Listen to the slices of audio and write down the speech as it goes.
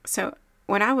So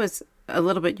when I was a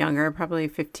little bit younger, probably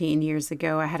 15 years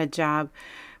ago, I had a job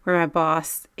where my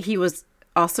boss, he was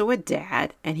also a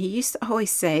dad, and he used to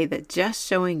always say that just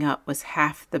showing up was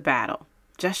half the battle.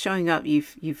 Just showing up, you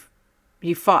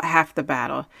fought half the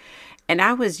battle. And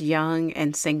I was young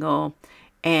and single,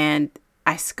 and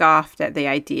I scoffed at the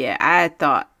idea. I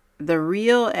thought the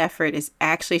real effort is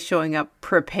actually showing up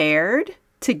prepared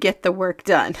to get the work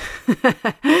done.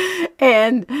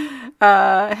 And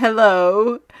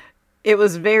hello, it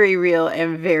was very real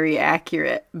and very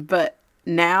accurate. But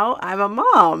now I'm a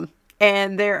mom,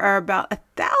 and there are about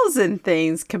 1,000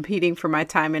 things competing for my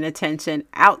time and attention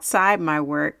outside my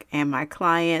work and my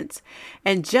clients.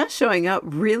 And just showing up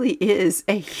really is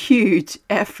a huge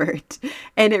effort.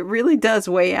 And it really does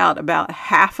weigh out about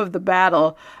half of the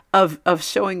battle of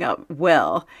showing up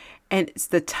well. And it's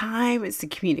the time, it's the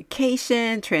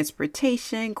communication,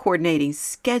 transportation, coordinating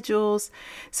schedules,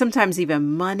 sometimes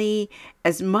even money,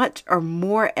 as much or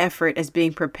more effort as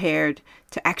being prepared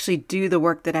to actually do the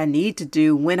work that I need to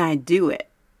do when I do it,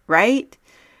 right?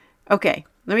 Okay,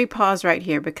 let me pause right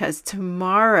here because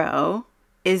tomorrow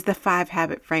is the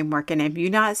 5-habit framework. And if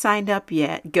you're not signed up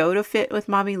yet, go to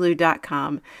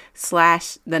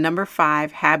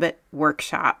fitwithmommylou.com/5habit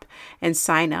workshop and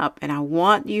sign up. And I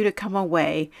want you to come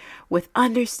away with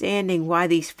understanding why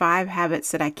these 5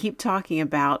 habits that I keep talking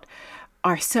about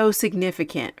are so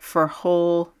significant for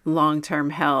whole long-term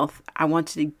health. I want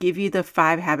to give you the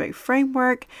 5-habit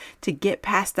framework to get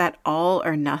past that all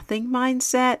or nothing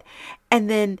mindset.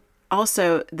 And then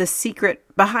also the secret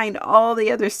behind all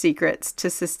the other secrets to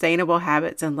sustainable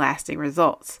habits and lasting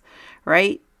results,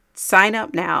 right? Sign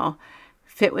up now,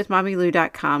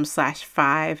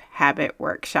 fitwithmommylou.com/5habit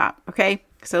workshop. Okay.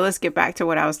 So let's get back to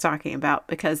what I was talking about,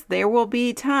 because there will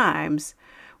be times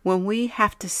when we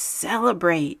have to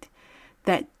celebrate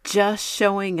that just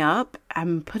showing up,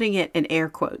 I'm putting it in air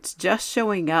quotes, just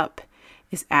showing up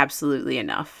is absolutely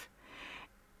enough.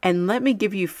 And let me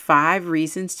give you 5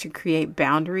 reasons to create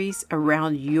boundaries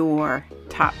around your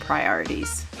top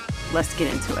priorities. Let's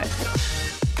get into it.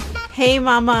 Hey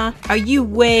mama, are you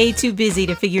way too busy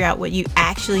to figure out what you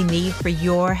actually need for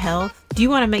your health? Do you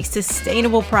want to make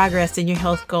sustainable progress in your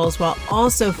health goals while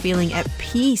also feeling at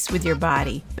peace with your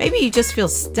body? Maybe you just feel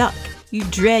stuck. You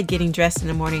dread getting dressed in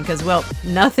the morning because, well,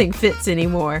 nothing fits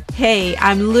anymore. Hey,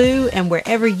 I'm Lou, and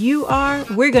wherever you are,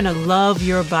 we're going to love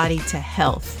your body to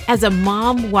health. As a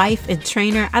mom, wife, and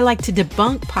trainer, I like to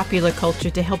debunk popular culture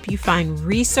to help you find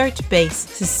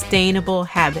research-based, sustainable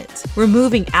habits. We're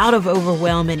moving out of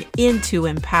overwhelm and into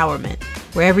empowerment.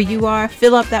 Wherever you are,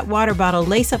 fill up that water bottle,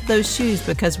 lace up those shoes,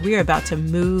 because we're about to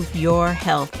move your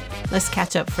health. Let's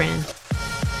catch up, friend.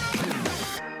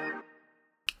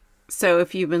 So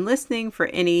if you've been listening for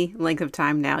any length of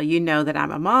time now, you know that I'm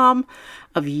a mom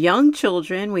of young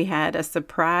children. We had a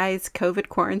surprise COVID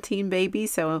quarantine baby.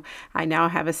 So I now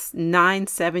have a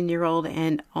 7-year-old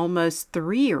and almost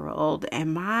 3-year-old.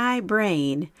 And my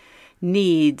brain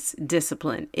needs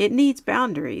discipline. It needs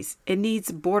boundaries. It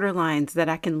needs borderlines that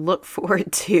I can look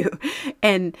forward to.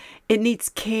 And it needs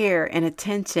care and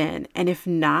attention. And if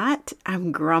not,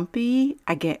 I'm grumpy.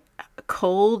 I get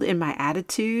cold in my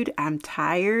attitude. I'm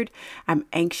tired. I'm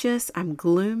anxious. I'm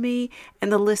gloomy.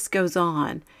 And the list goes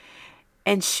on.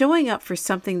 And showing up for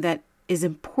something that is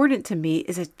important to me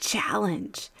is a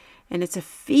challenge. And it's a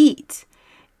feat.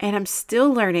 And I'm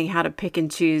still learning how to pick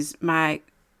and choose my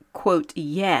quote,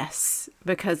 yes,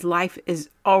 because life is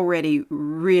already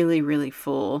really, really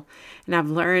full. And I've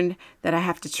learned that I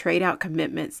have to trade out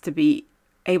commitments to be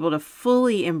able to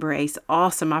fully embrace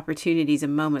awesome opportunities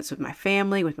and moments with my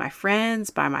family, with my friends,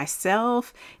 by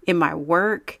myself, in my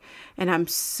work. And I'm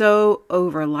so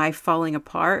over life falling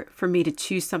apart for me to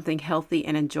choose something healthy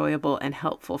and enjoyable and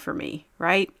helpful for me,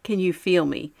 right? Can you feel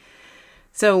me?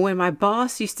 So when my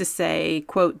boss used to say,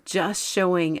 quote, just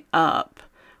showing up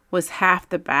was half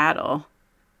the battle,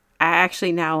 I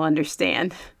actually now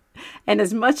understand. And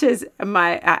as much as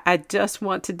I just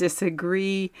want to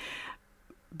disagree,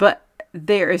 but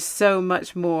there is so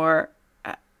much more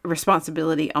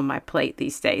responsibility on my plate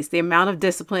these days. The amount of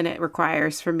discipline it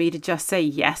requires for me to just say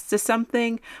yes to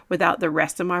something without the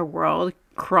rest of my world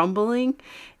crumbling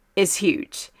is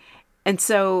huge. And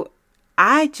so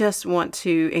I just want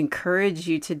to encourage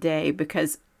you today,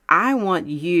 because I want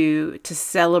you to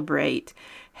celebrate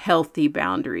healthy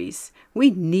boundaries.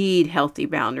 We need healthy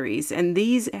boundaries, and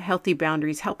these healthy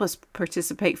boundaries help us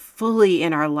participate fully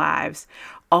in our lives,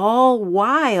 all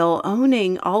while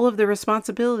owning all of the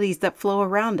responsibilities that flow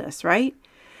around us, right?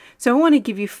 So I want to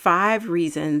give you 5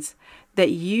 reasons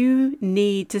that you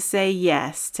need to say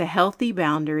yes to healthy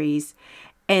boundaries.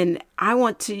 And I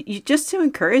want to just to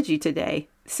encourage you today,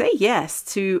 say yes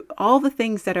to all the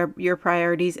things that are your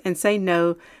priorities and say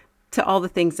no to all the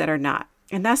things that are not.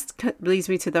 And that leads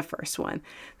me to the first one.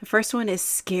 The first one is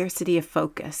scarcity of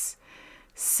focus.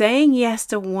 Saying yes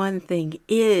to one thing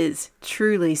is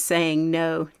truly saying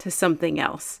no to something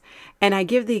else. And I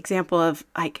give the example of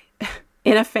like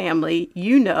in a family,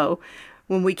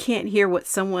 when we can't hear what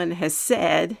someone has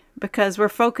said because we're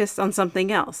focused on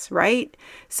something else, right?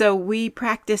 So we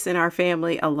practice in our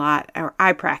family a lot, or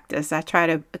I try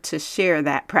to share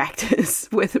that practice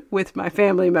with my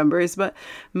family members, but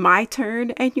my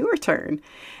turn and your turn.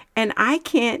 And I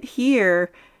can't hear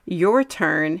your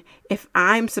turn if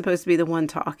I'm supposed to be the one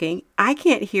talking. I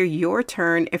can't hear your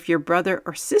turn if your brother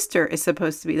or sister is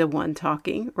supposed to be the one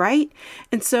talking, right?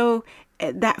 And so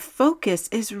that focus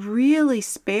is really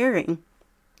sparing.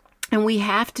 And we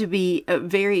have to be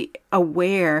very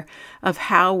aware of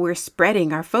how we're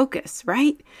spreading our focus,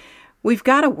 right? We've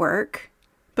got to work,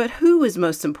 but who is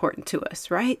most important to us,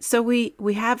 right? So we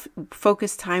have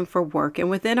focused time for work. And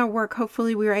within our work,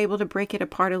 hopefully we are able to break it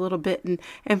apart a little bit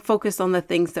and focus on the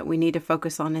things that we need to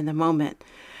focus on in the moment.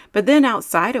 But then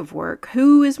outside of work,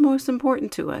 who is most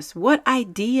important to us? What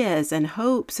ideas and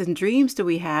hopes and dreams do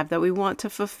we have that we want to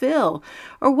fulfill?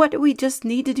 Or what do we just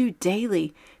need to do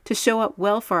daily to show up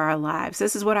well for our lives?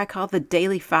 This is what I call the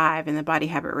daily 5 in the Body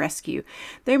Habit Rescue.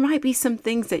 There might be some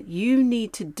things that you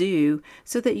need to do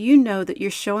so that you know that you're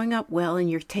showing up well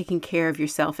and you're taking care of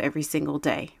yourself every single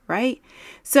day, right?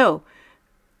 So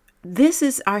this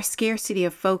is our scarcity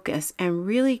of focus and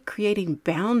really creating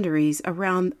boundaries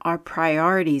around our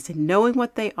priorities and knowing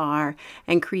what they are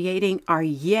and creating our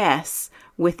yes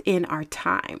within our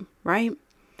time, right?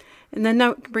 And then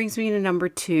that brings me to number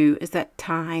 2 is that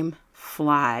time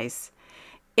flies.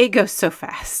 It goes so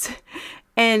fast.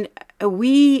 And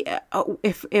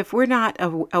if we're not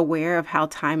aware of how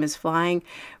time is flying,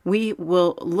 we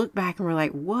will look back and we're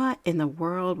like, what in the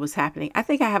world was happening? I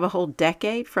think I have a whole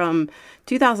decade from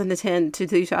 2010 to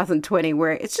 2020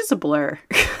 where it's just a blur.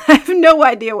 I have no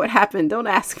idea what happened. Don't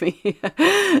ask me.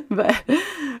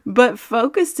 But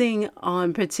focusing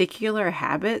on particular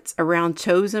habits around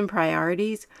chosen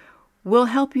priorities will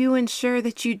help you ensure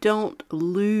that you don't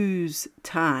lose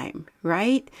time,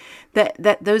 right?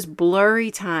 That those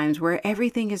blurry times where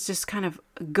everything is just kind of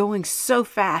going so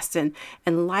fast and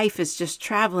life is just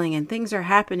traveling and things are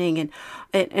happening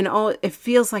and all, it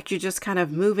feels like you're just kind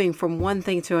of moving from one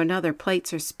thing to another,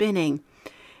 plates are spinning.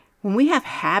 When we have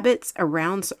habits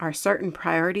around our certain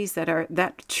priorities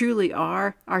that truly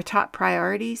are our top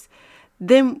priorities,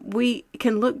 then we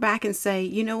can look back and say,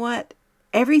 you know what?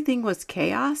 Everything was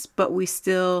chaos, but we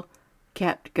still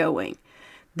kept going.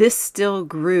 This still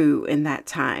grew in that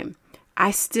time.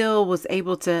 I still was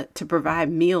able to provide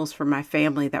meals for my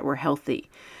family that were healthy.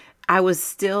 I was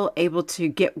still able to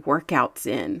get workouts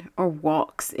in or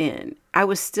walks in. I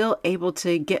was still able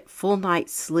to get full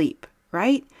night's sleep,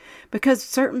 right? Because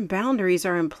certain boundaries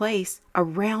are in place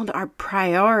around our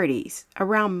priorities,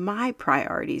 around my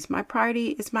priorities. My priority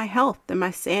is my health and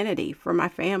my sanity for my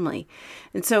family.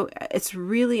 And so it's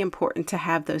really important to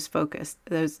have those focus,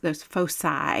 those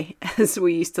foci, as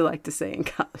we used to like to say in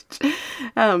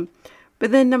college.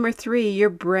 But then number 3, your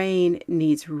brain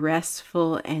needs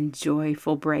restful and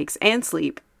joyful breaks and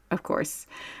sleep, of course,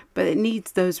 but it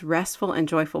needs those restful and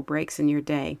joyful breaks in your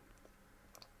day.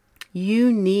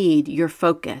 You need your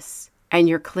focus and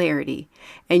your clarity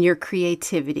and your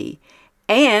creativity.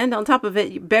 And on top of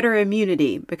it, better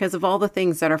immunity because of all the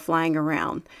things that are flying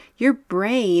around. Your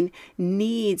brain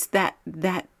needs that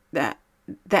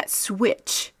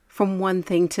switch from one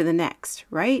thing to the next,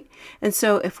 right? And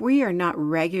so if we are not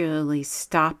regularly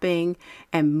stopping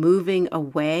and moving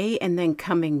away and then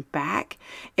coming back,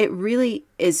 it really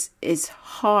is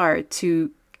hard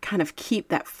to kind of keep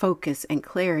that focus and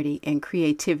clarity and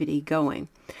creativity going.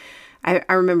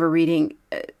 I remember reading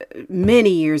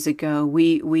many years ago,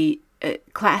 we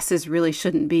classes really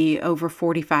shouldn't be over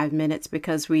 45 minutes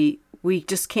because we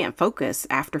just can't focus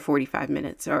after 45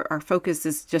 minutes. Our focus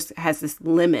has this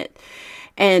limit.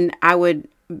 And I would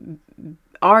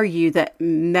argue that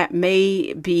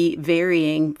may be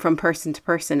varying from person to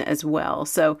person as well.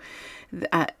 So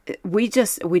we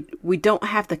don't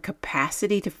have the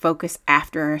capacity to focus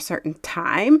after a certain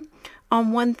time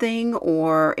on one thing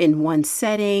or in one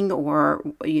setting or,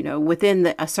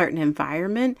 within a certain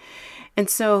environment. And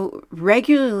so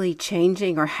regularly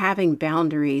changing or having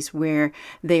boundaries where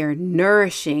they are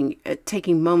nourishing,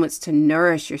 taking moments to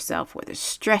nourish yourself, whether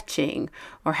stretching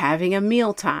or having a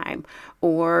mealtime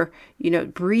or,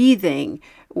 breathing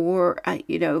or,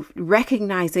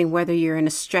 recognizing whether you're in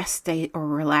a stress state or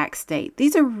relaxed state.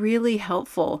 These are really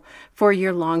helpful for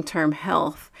your long-term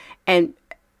health. And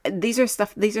these are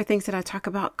things that I talk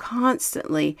about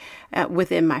constantly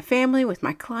within my family, with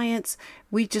my clients.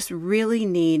 We just really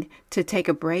need to take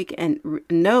a break and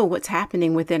know what's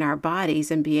happening within our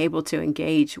bodies and be able to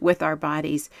engage with our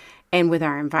bodies and with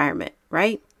our environment,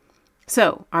 right?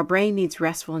 So our brain needs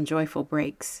restful and joyful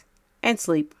breaks and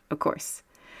sleep, of course.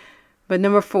 But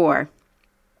number 4,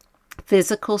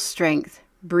 physical strength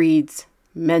breeds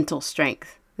mental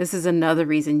strength. This is another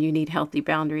reason you need healthy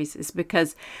boundaries, is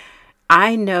because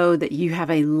I know that you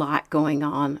have a lot going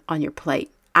on your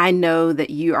plate. I know that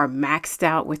you are maxed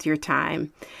out with your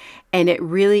time, and it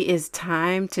really is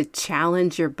time to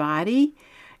challenge your body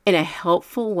in a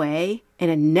helpful way, in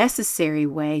a necessary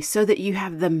way, so that you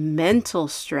have the mental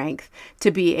strength to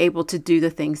be able to do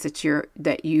the things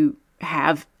that you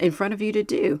have in front of you to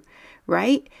do,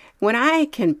 right? When I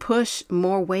can push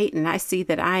more weight and I see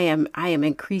that I am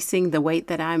increasing the weight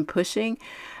that I'm pushing,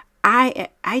 I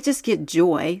just get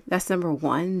joy. That's number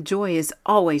 1. Joy is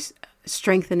always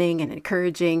strengthening and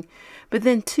encouraging. But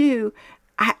then 2,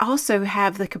 I also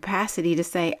have the capacity to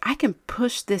say, I can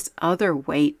push this other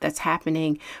weight that's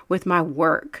happening with my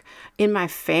work, in my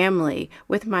family,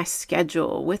 with my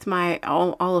schedule, with my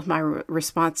all of my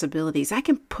responsibilities. I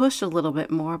can push a little bit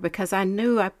more because I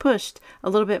knew I pushed a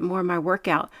little bit more in my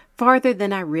workout farther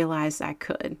than I realized I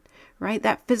could, right?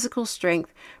 That physical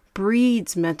strength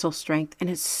breeds mental strength, and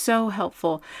it's so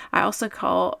helpful. I also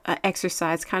call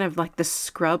exercise kind of like the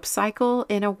scrub cycle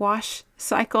in a wash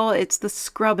cycle. It's the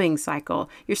scrubbing cycle.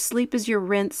 Your sleep is your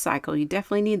rinse cycle. You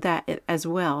definitely need that as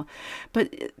well.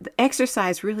 But the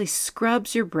exercise really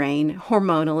scrubs your brain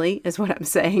hormonally, is what I'm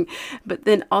saying. But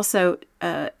then also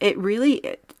it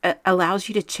really allows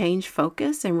you to change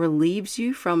focus and relieves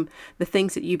you from the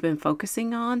things that you've been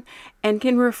focusing on, and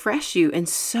can refresh you in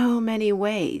so many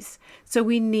ways. So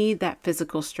we need that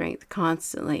physical strength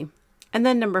constantly. And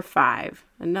then number 5,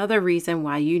 another reason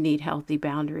why you need healthy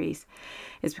boundaries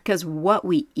is because what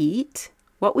we eat,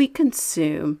 what we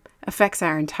consume, affects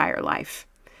our entire life.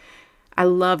 I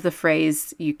love the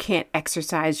phrase, you can't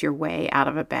exercise your way out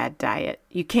of a bad diet.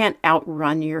 You can't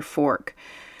outrun your fork.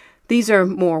 These are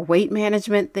more weight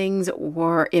management things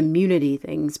or immunity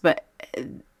things, but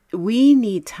we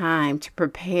need time to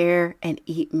prepare and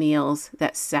eat meals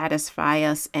that satisfy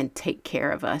us and take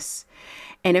care of us.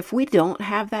 And if we don't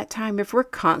have that time, if we're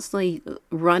constantly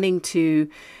running to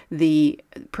the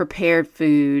prepared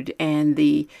food and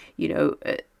the,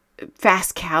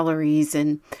 fast calories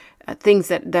and things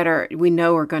that are, we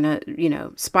know are going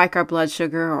to, spike our blood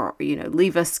sugar or,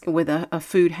 leave us with a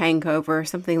food hangover or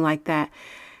something like that,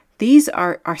 these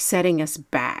are setting us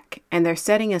back, and they're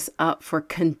setting us up for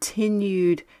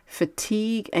continued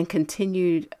fatigue and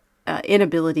continued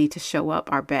inability to show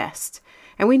up our best.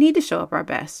 And we need to show up our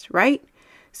best, right?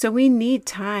 So we need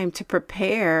time to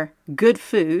prepare good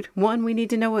food. One, we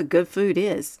need to know what good food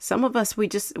is. Some of us,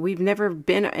 we've never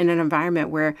been in an environment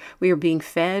where we are being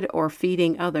fed or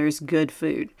feeding others good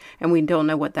food, and we don't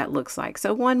know what that looks like.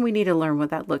 So 1, we need to learn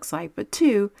what that looks like. But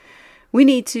 2, we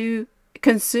need to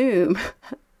consume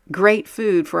great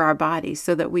food for our bodies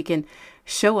so that we can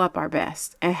show up our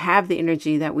best and have the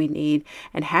energy that we need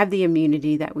and have the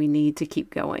immunity that we need to keep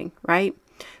going, right?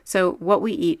 So what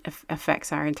we eat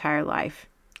affects our entire life.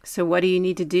 So what do you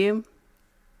need to do?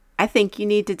 I think you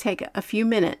need to take a few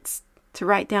minutes to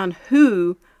write down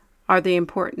who are the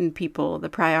important people, the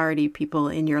priority people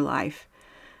in your life.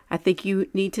 I think you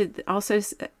need to also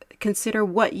consider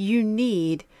what you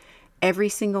need every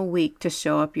single week to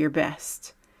show up your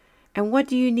best. And what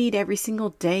do you need every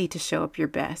single day to show up your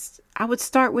best? I would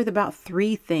start with about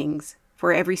 3 things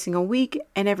for every single week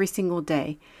and every single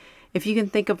day. If you can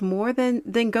think of more,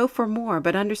 then go for more.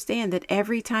 But understand that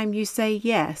every time you say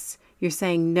yes, you're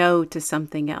saying no to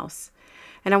something else.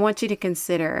 And I want you to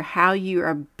consider how you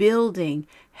are building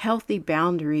healthy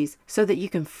boundaries so that you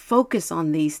can focus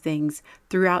on these things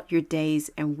throughout your days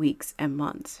and weeks and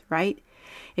months, right?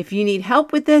 If you need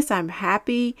help with this, I'm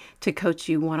happy to coach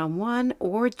you one-on-one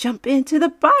or jump into the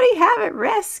Body Habit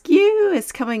Rescue.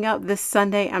 It's coming up this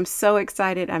Sunday. I'm so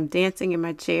excited. I'm dancing in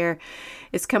my chair.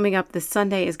 It's coming up this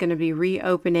Sunday. It's going to be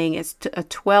reopening. It's a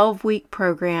 12-week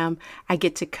program. I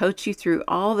get to coach you through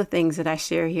all the things that I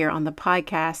share here on the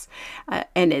podcast.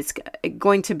 And it's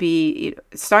going to be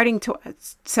starting to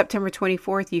September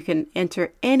 24th. You can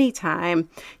enter anytime.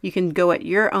 You can go at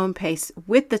your own pace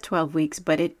with the 12 weeks,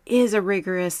 but it is a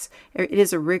rigorous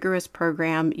is a rigorous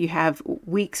program. You have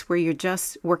weeks where you're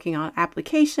just working on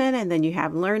application, and then you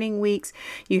have learning weeks.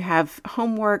 You have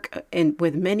homework and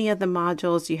with many of the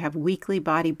modules. You have weekly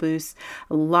body boosts,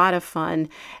 a lot of fun.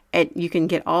 And you can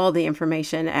get all the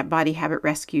information at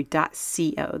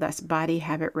bodyhabitrescue.co. That's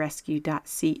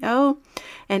bodyhabitrescue.co.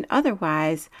 And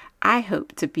otherwise, I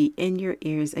hope to be in your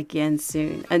ears again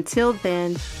soon. Until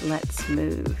then, let's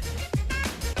move.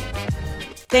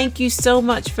 Thank you so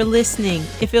much for listening.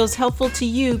 If it was helpful to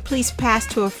you, please pass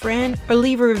to a friend or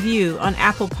leave a review on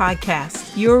Apple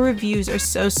Podcasts. Your reviews are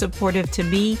so supportive to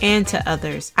me and to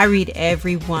others. I read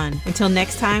every one. Until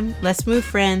next time, let's move,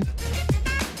 friend.